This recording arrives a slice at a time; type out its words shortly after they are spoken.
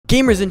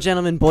Gamers and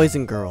gentlemen, boys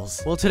and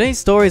girls. Well, today's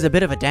story is a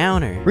bit of a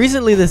downer.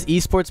 Recently, this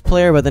esports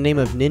player by the name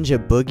of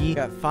Ninjaboogie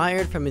got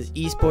fired from his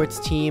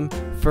esports team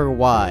for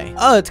why?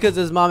 Oh, it's because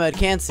his mom had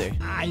cancer.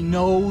 I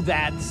know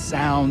that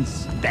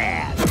sounds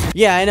bad.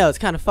 Yeah, I know, it's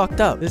kind of fucked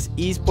up. This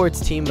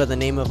esports team by the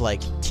name of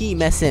like Team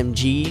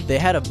SMG, they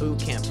had a boot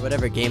camp for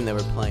whatever game they were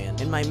playing.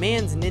 And my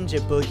man's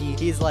Ninjaboogie,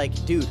 he's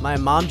like, dude, my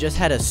mom just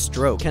had a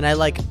stroke. Can I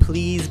like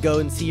please go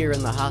and see her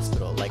in the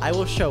hospital? Like, I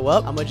will show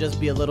up, I'm gonna just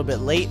be a little bit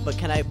late, but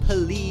can I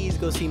please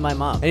go see my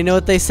mom? And you know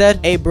what they said?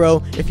 Hey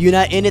bro, if you're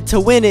not in it to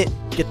win it,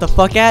 get the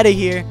fuck out of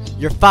here.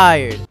 You're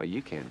fired. But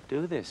you can't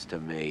do this to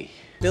me.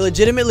 They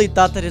legitimately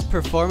thought that his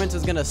performance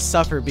was gonna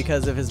suffer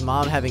because of his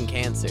mom having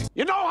cancer.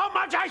 You know how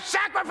much I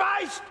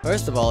sacrificed?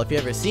 First of all, if you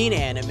ever seen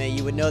anime,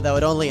 you would know that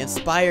would only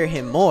inspire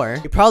him more.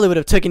 He probably would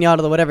have taken you out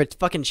of the whatever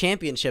fucking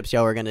championships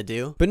y'all were gonna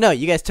do. But no,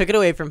 you guys took it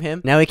away from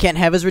him. Now he can't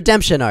have his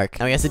redemption arc.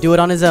 Now he has to do it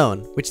on his own,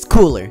 which is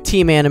cooler.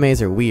 Team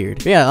animes are weird.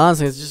 But yeah,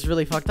 honestly, it's just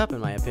really fucked up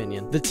in my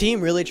opinion. The team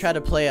really tried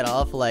to play it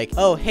off like,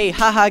 oh, hey,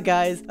 haha,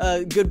 guys.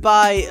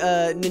 Goodbye,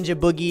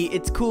 Ninjaboogie.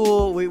 It's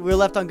cool. We're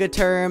left on good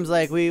terms.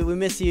 Like, we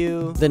miss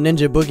you. The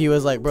Ninjaboogie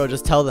was like, bro,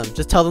 just tell them.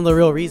 Just tell them the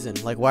real reason.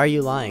 Like, why are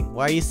you lying?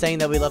 Why are you saying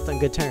that we left on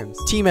good terms?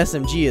 Team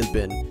SMG has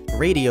been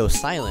radio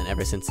silent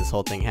ever since this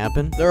whole thing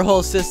happened. Their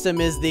whole system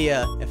is the,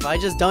 if I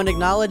just don't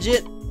acknowledge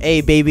it,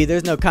 hey baby,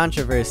 there's no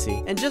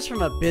controversy. And just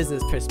from a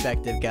business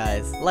perspective,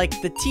 guys,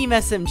 like the Team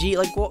SMG,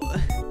 like, well,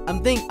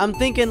 I'm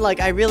thinking like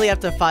I really have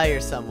to fire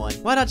someone.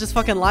 Why not just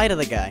fucking lie to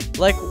the guy?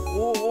 Like,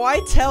 why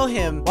tell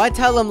him? Why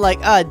tell him like,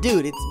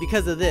 dude, it's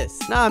because of this?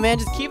 Nah, man,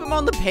 just keep him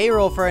on the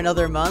payroll for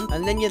another month,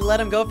 and then you let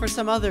him go for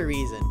some other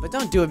reason. But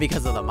don't do it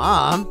because of the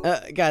mom.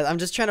 Guys, I'm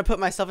just trying to put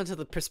myself into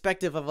the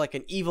perspective of like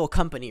an evil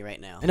company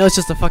right now. I know it's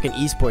just a fucking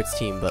esports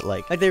team, but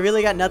like they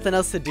really got nothing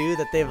else to do,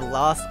 that they've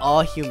lost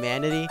all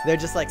humanity. They're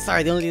just like,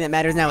 sorry, the only thing that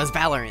matters now is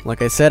Valorant.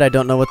 Like I said, I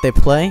don't know what they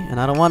play, and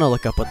I don't want to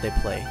look up what they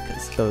play,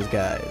 because those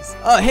guys.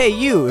 Oh, hey,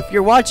 you, if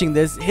you're watching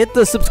this, hit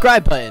the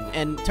subscribe button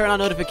and turn on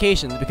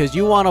notifications because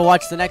you want to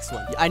watch the next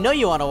one. I know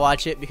you want to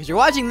watch it because you're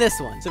watching this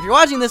one. So if you're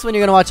watching this one,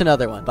 you're going to watch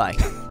another one. Bye.